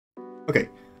Okay,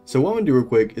 so what I'm going to do real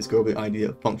quick is go over the idea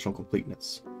of functional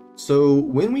completeness. So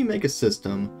when we make a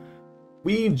system,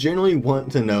 we generally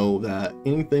want to know that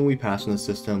anything we pass in the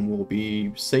system will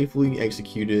be safely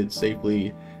executed,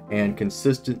 safely and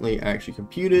consistently actually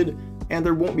computed, and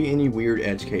there won't be any weird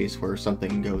edge case where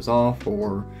something goes off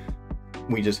or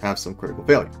we just have some critical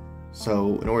failure.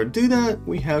 So in order to do that,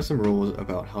 we have some rules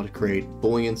about how to create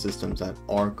Boolean systems that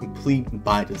are complete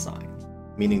by design,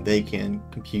 meaning they can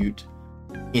compute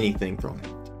anything thrown at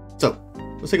it. So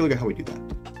let's take a look at how we do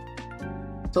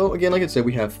that. So again, like I said,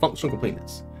 we have functional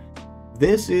completeness.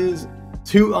 This is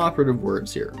two operative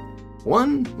words here.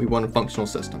 One, we want a functional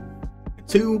system. And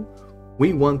two,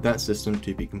 we want that system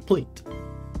to be complete.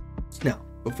 Now,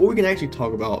 before we can actually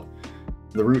talk about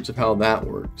the roots of how that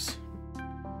works,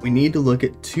 we need to look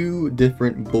at two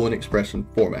different Boolean expression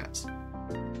formats.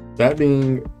 That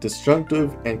being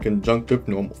disjunctive and conjunctive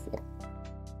normal form.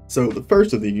 So the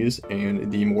first of these,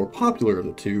 and the more popular of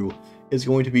the two, is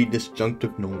going to be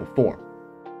disjunctive normal form.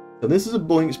 So this is a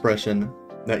Boolean expression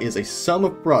that is a sum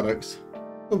of products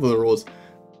of literals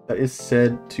that is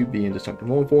said to be in disjunctive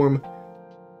normal form.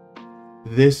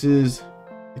 This is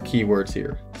the key words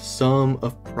here, sum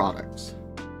of products.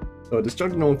 So a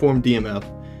disjunctive normal form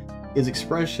DMF is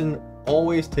expression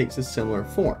always takes a similar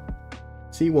form.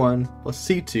 C1 plus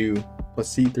C2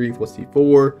 plus C3 plus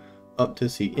C4 up to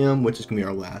Cm, which is going to be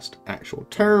our last actual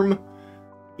term,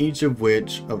 each of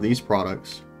which of these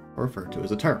products are referred to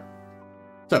as a term.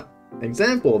 So an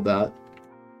example of that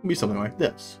would be something like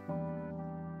this.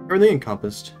 Everything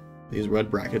encompassed, these red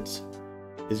brackets,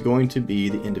 is going to be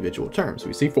the individual terms.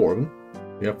 We see four of them.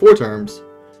 We have four terms.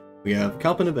 We have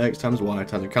complement of x times y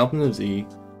times the complement of z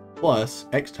plus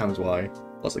x times y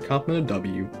plus the complement of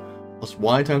w plus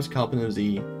y times the complement of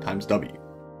z times w.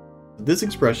 This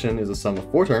expression is a sum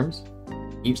of four terms.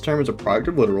 Each term is a product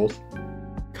of literals.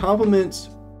 Complements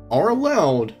are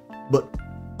allowed, but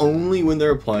only when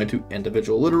they're applied to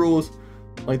individual literals,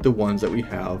 like the ones that we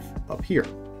have up here.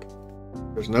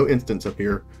 There's no instance up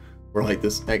here where like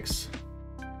this x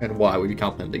and y would be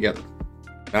complemented together.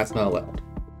 That's not allowed.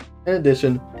 In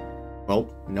addition,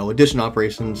 well, no addition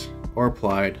operations are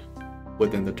applied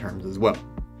within the terms as well.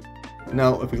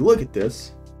 Now, if we look at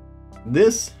this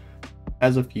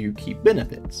has a few key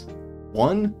benefits.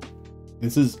 One,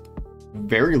 this is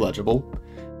very legible.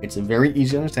 It's very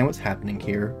easy to understand what's happening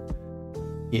here.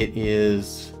 It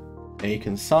is a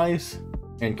concise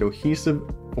and cohesive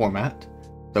format.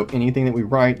 So anything that we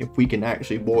write, if we can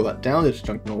actually boil that down to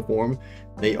disjunctive normal form,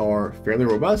 they are fairly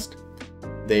robust.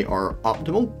 They are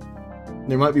optimal.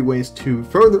 There might be ways to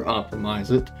further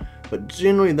optimize it, but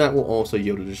generally that will also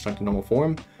yield a disjunctive normal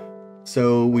form.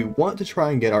 So we want to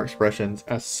try and get our expressions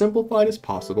as simplified as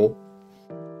possible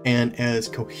and as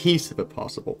cohesive as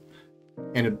possible.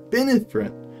 And a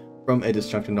benefit from a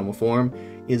disjunctive normal form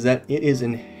is that it is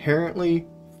inherently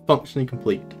functionally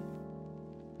complete.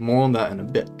 More on that in a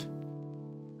bit.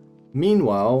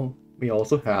 Meanwhile, we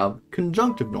also have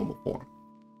conjunctive normal form.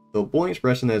 The Boolean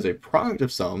expression that is a product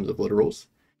of sums of literals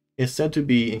is said to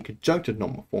be in conjunctive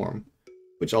normal form,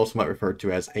 which also might be referred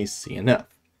to as a CNF.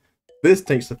 This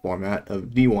takes the format of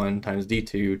d1 times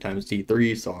d2 times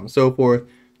d3, so on and so forth,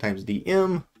 times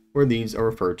dm, where these are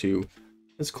referred to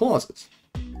as clauses.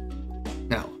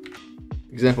 Now,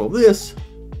 example of this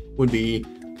would be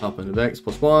complement of x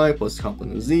plus y plus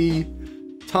complement of z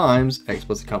times x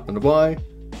plus the complement of y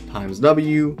times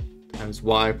w times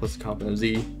y plus the complement of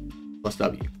z plus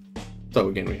w. So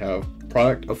again, we have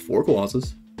product of four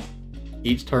clauses.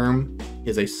 Each term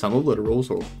is a sum of literals,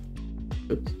 or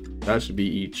that should be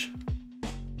each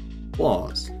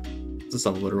clause. It's a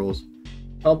sum of literals.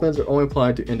 Complements are only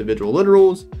applied to individual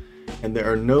literals, and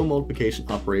there are no multiplication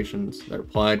operations that are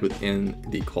applied within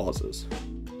the clauses.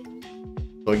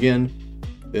 So again,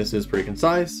 this is pretty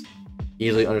concise,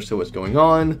 easily understood what's going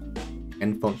on,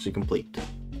 and functionally complete.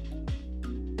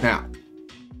 Now,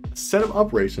 a set of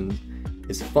operations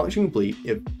is functionally complete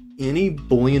if any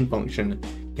Boolean function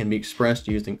can be expressed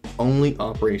using only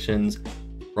operations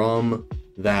from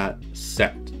that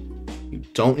set. You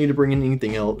don't need to bring in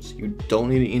anything else. You don't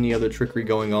need any other trickery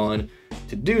going on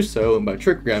to do so. And by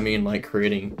trickery, I mean like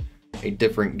creating a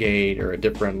different gate or a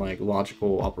different like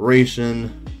logical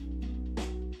operation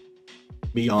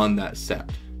beyond that set.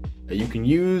 Now, you can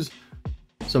use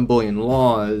some Boolean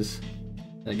laws,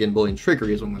 again, Boolean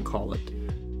trickery is what I'm going to call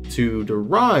it, to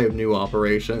derive new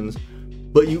operations,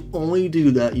 but you only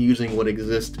do that using what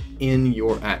exists in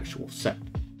your actual set.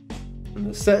 And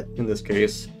the set, in this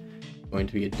case, is going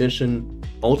to be addition,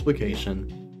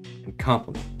 multiplication, and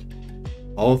complement,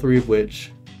 all three of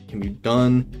which can be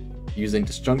done using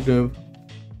disjunctive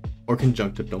or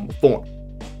conjunctive normal form.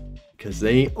 because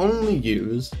they only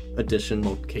use addition,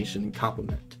 multiplication, and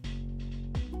complement.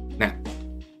 Now,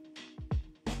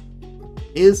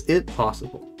 is it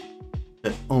possible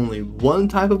that only one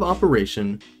type of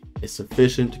operation is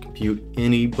sufficient to compute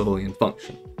any Boolean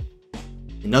function?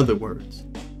 In other words,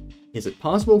 is it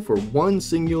possible for one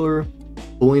singular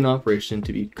Boolean operation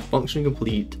to be functionally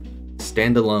complete,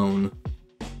 standalone,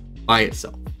 by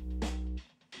itself?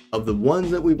 Of the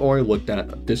ones that we've already looked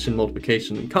at, addition,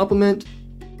 multiplication, and complement,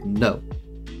 no.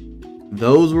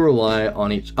 Those will rely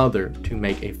on each other to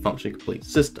make a functionally complete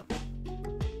system.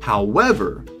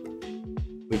 However,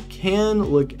 we can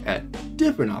look at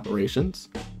different operations,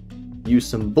 use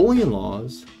some Boolean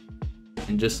laws,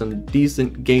 and just some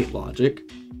decent gate logic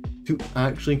to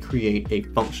actually create a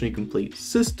functionally complete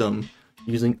system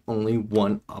using only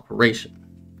one operation.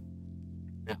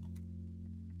 Now,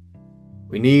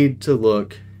 we need to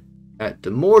look at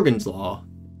De Morgan's law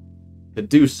to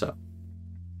do so.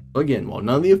 Again, while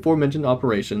none of the aforementioned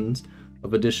operations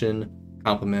of addition,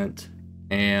 complement,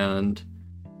 and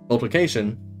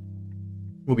multiplication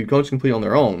will be functionally complete on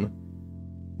their own,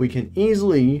 we can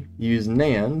easily use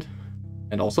NAND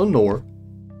and also NOR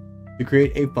to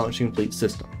create a functionally complete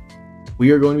system.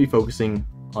 We are going to be focusing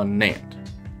on NAND.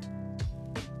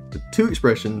 The two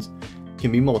expressions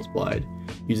can be multiplied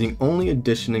using only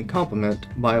addition and complement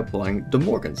by applying De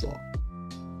Morgan's law.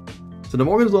 So De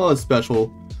Morgan's law is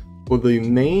special for the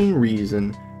main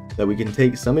reason that we can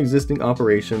take some existing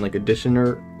operation like addition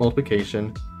or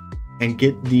multiplication and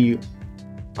get the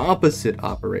opposite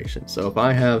operation. So if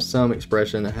I have some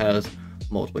expression that has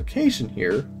multiplication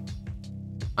here,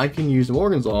 I can use De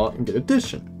Morgan's law and get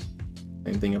addition.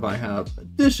 Same thing if I have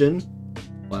addition,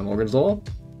 apply Morgan's law,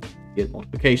 get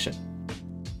multiplication.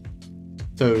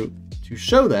 So to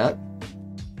show that,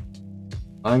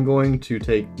 I'm going to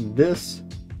take this,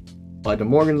 apply De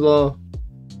Morgan's law,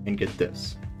 and get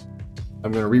this.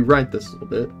 I'm going to rewrite this a little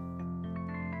bit,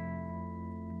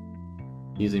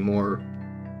 using more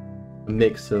a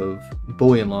mix of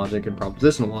Boolean logic and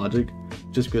propositional logic,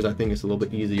 just because I think it's a little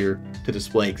bit easier to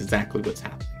display exactly what's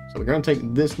happening. So we're going to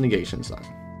take this negation sign,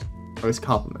 or this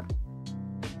complement,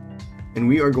 and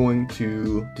we are going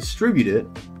to distribute it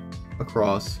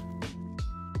across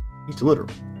each literal.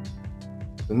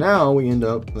 So now we end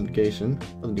up with the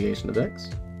negation of x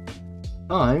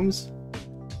times,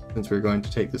 since we're going to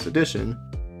take this addition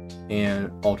and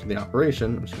alter the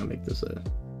operation, I'm just going to make this a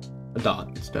dot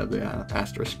instead of the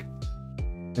asterisk,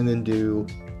 and then do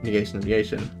negation of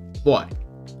negation y.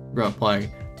 We're going to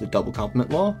apply the double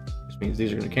complement law, which means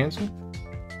these are going to cancel.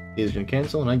 These are going to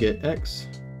cancel, and I get x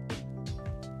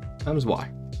times y,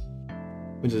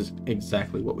 which is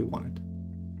exactly what we wanted.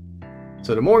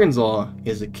 So De Morgan's law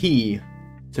is the key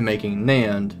to making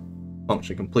NAND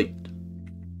functionally complete.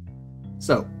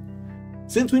 So,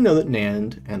 since we know that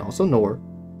NAND and also NOR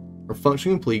are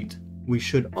functionally complete, we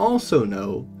should also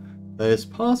know that it's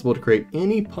possible to create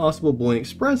any possible Boolean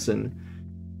expression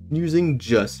using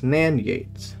just NAND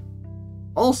gates.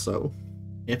 Also,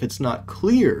 if it's not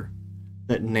clear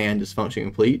that NAND is functionally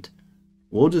complete,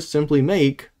 we'll just simply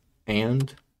make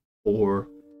AND, OR,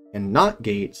 and NOT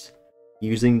gates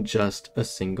using just a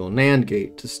single NAND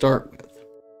gate to start with.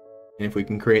 And if we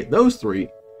can create those three,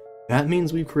 that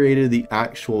means we've created the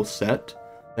actual set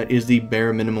that is the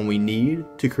bare minimum we need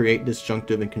to create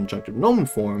disjunctive and conjunctive nomen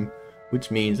form,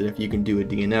 which means that if you can do a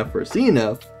DNF or a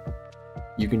CNF,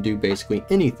 you can do basically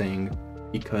anything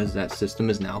because that system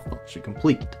is now functionally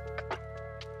complete.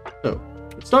 So,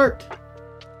 to start,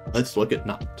 let's look at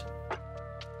NOT.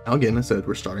 Now again, I said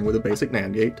we're starting with a basic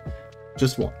NAND gate,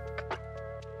 just one.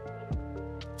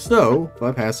 So, if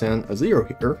I pass in a 0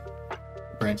 here,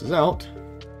 it branches out,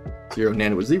 0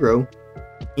 NAND with 0,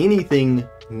 anything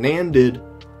NANDed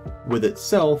with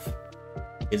itself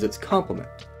is its complement.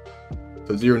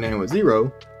 So 0 NAND with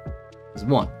 0 is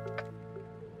 1.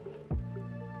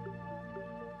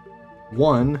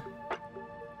 1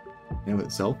 NAND with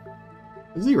itself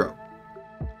is 0.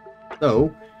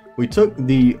 So we took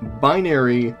the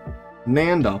binary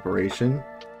NAND operation,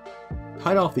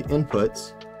 tied off the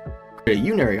inputs, create a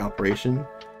unary operation,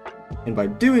 and by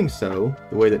doing so,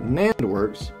 the way that NAND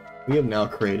works, we have now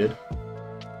created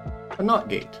a NOT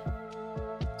gate.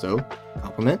 So,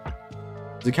 complement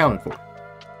is accounted for.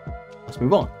 Let's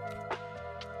move on.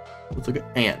 Let's look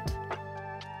at AND.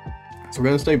 So we're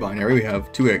going to stay binary. We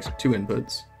have two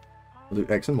inputs. We'll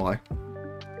do x and y.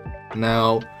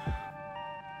 Now,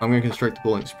 I'm going to construct the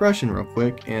Boolean expression real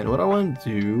quick, and what I want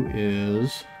to do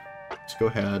is, let's go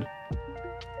ahead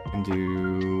and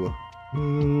do,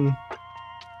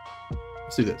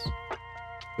 let's do this.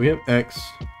 We have x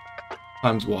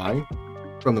times y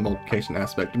from the multiplication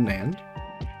aspect of NAND.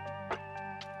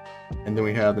 And then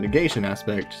we have the negation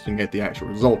aspect to get the actual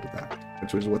result of that,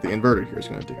 which is what the inverter here is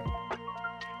going to do.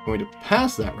 We're going to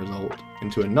pass that result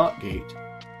into a NOT gate,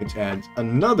 which adds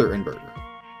another inverter,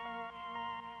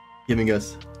 giving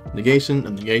us negation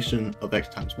of x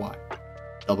times y.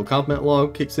 Double complement law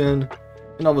kicks in,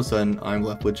 and all of a sudden I'm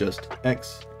left with just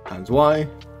x times y,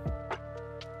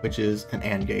 which is an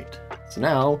AND gate. So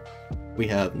now we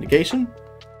have negation,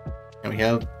 and we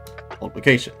have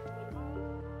multiplication.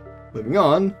 Moving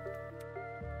on,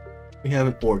 we have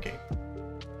an OR gate.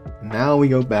 Now we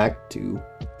go back to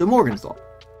De Morgan's law.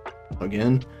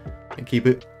 Again, and keep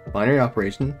it binary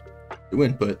operation, two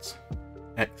inputs,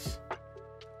 x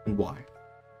and y.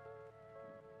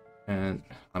 And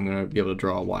I'm going to be able to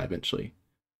draw a y eventually.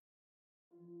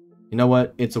 You know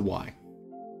what? It's a y.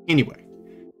 Anyway,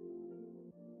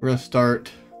 we're going to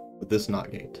start with this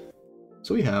NOT gate.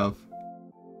 So we have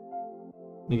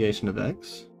negation of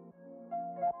x.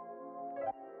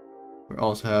 We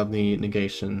also have the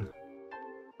negation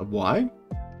of y.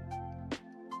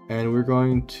 And we're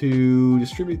going to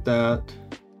distribute that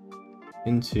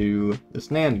into this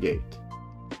NAND gate.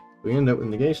 We end up with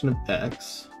negation of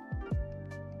x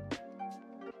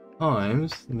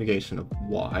times the negation of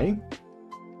y.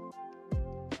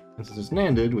 And since it's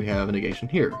NANDed, we have a negation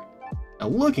here. Now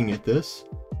looking at this,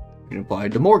 we can apply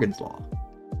De Morgan's law.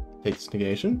 Take this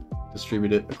negation,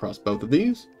 distribute it across both of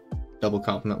these. Double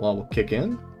complement law will kick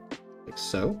in, like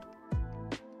so.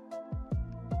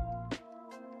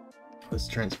 This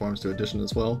transforms to addition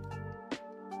as well.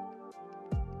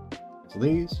 So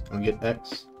these, and we get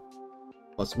x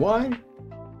plus y,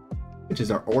 which is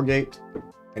our OR gate.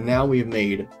 And now we have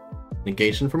made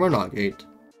negation from our NOT gate,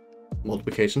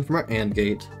 multiplication from our AND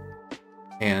gate,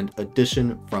 and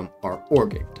addition from our OR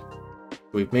gate.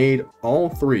 We've made all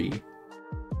three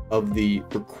of the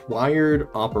required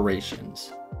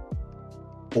operations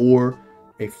for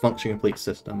a function complete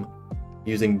system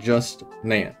using just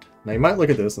NAND. Now you might look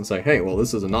at this and say, hey, well,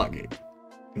 this is a NOT gate.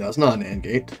 That's not an AND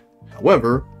gate.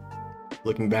 However,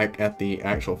 looking back at the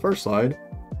actual first slide,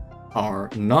 our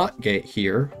NOT gate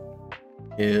here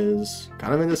is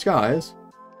kind of in disguise,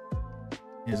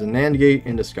 is a NAND gate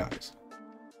in disguise.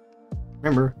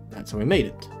 Remember, that's how we made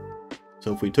it.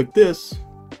 So if we took this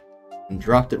and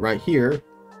dropped it right here,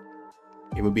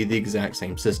 it would be the exact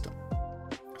same system.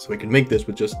 So we can make this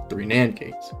with just 3 NAND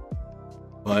gates.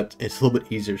 But it's a little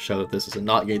bit easier to show that this is a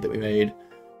NOT gate that we made,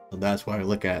 so that's why I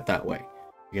look at it that way,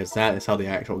 because that is how the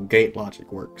actual gate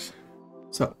logic works.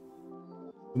 So,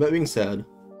 with that being said,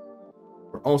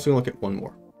 we're also going to look at one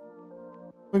more.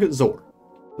 Look at XOR.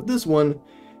 But this one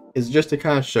is just to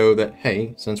kind of show that,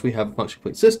 hey, since we have a function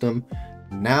complete system,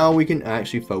 now we can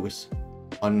actually focus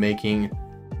on making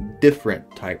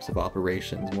different types of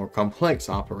operations, more complex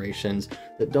operations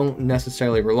that don't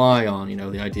necessarily rely on,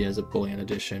 the ideas of Boolean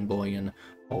addition, Boolean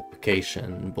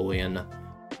multiplication, Boolean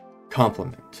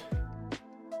complement.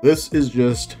 This is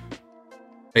just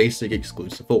basic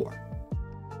exclusive OR.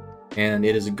 And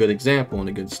it is a good example and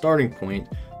a good starting point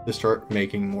to start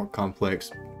making more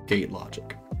complex gate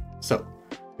logic. So,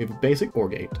 we have a basic OR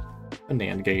gate, a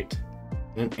NAND gate,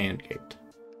 and an AND gate.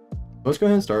 Let's go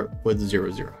ahead and start with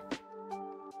 0, 0.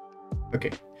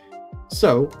 Okay,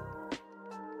 so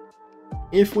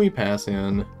if we pass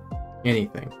in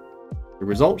anything, the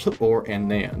results of OR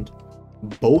and NAND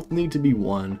both need to be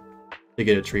 1 to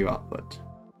get a true output.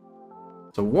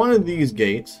 So one of these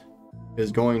gates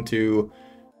is going to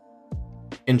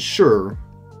ensure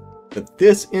that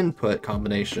this input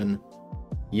combination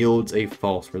yields a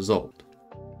false result.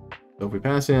 So if we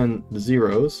pass in the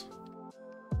zeros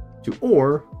to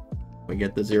OR, we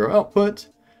get the 0 output,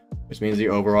 which means the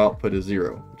overall output is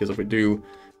 0. Because if we do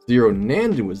 0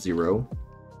 NANDed with 0,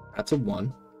 that's a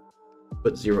 1.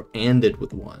 But 0 ANDed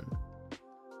with 1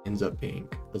 ends up being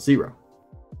a 0.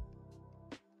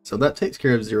 So that takes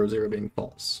care of 0, 0 being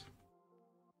false.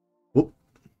 Whoop.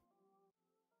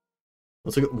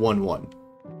 Let's look at 1, 1.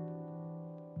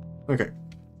 Okay.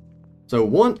 So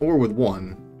 1 OR with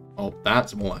 1, well,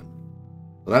 that's 1.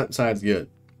 So that side's good.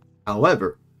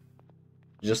 However,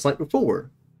 just like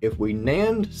before, if we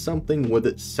NAND something with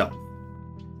itself,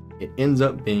 it ends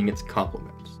up being its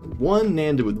complement. So 1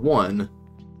 NANDed with 1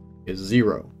 is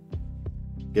 0.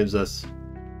 Gives us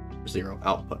 0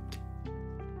 output.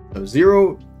 So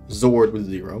 0 XORed with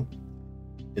 0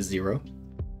 is 0.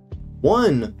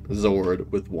 1 XORed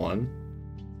with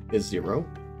 1 is 0.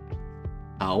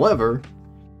 However,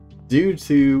 due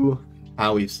to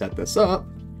how we've set this up,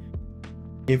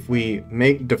 if we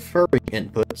make deferring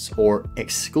inputs or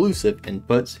exclusive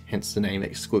inputs, hence the name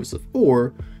exclusive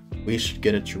OR, we should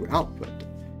get a true output.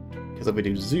 Because if we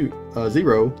do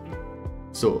 0,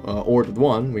 so ORed with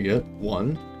 1, we get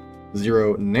 1.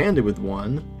 0 NANDed with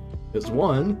 1 is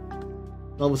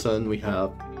 1, all of a sudden we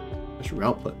have a true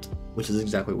output, which is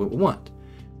exactly what we want.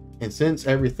 And since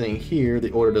everything here,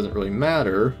 the order doesn't really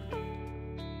matter,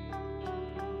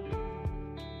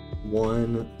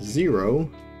 1, 0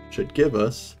 should give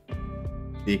us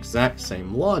the exact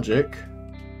same logic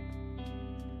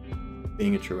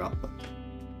being a true output.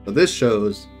 So this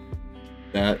shows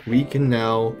that we can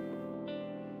now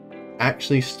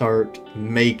actually start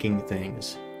making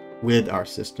things with our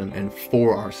system and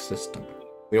for our system.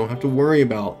 We don't have to worry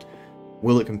about,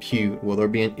 will it compute? Will there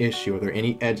be an issue? Are there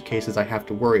any edge cases I have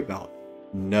to worry about?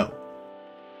 No.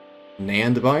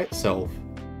 NAND by itself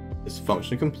is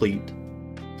functionally complete.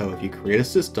 So if you create a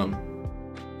system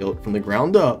built from the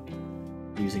ground up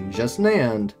using just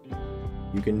NAND,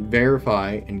 you can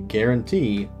verify and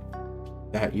guarantee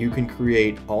that you can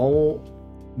create all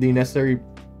the necessary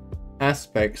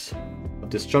aspects of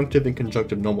disjunctive and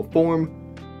conjunctive normal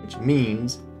form, which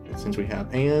means that since we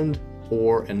have and,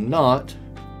 or, and not,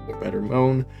 or better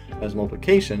known as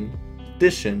multiplication,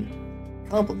 addition,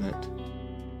 complement,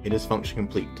 it is function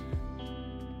complete.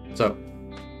 So,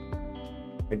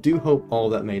 I do hope all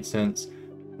that made sense,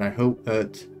 and I hope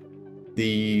that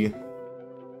the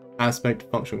aspect of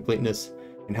functional completeness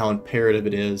and how imperative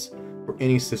it is for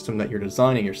any system that you're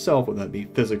designing yourself, whether that be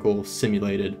physical,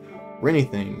 simulated, or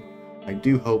anything, I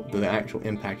do hope that the actual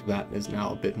impact of that is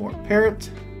now a bit more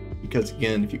apparent, because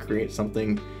again, if you create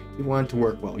something, you want it to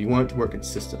work well, you want it to work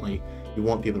consistently, you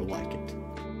want people to like it.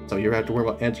 So you have to worry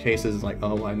about edge cases like,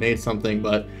 oh, I made something,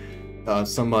 but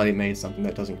somebody made something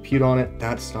that doesn't compute on it.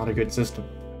 That's not a good system.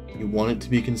 You want it to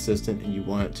be consistent, and you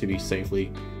want it to be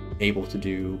safely able to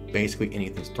do basically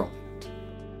anything that's thrown at it.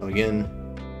 So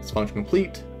again, it's function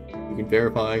complete. You can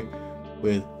verify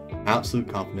with absolute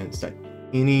confidence that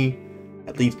any,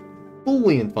 at least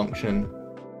Boolean function,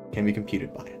 can be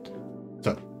computed by it.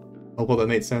 So, hope all that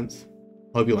made sense.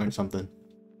 Hope you learned something.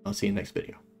 I'll see you in the next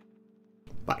video.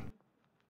 Bye.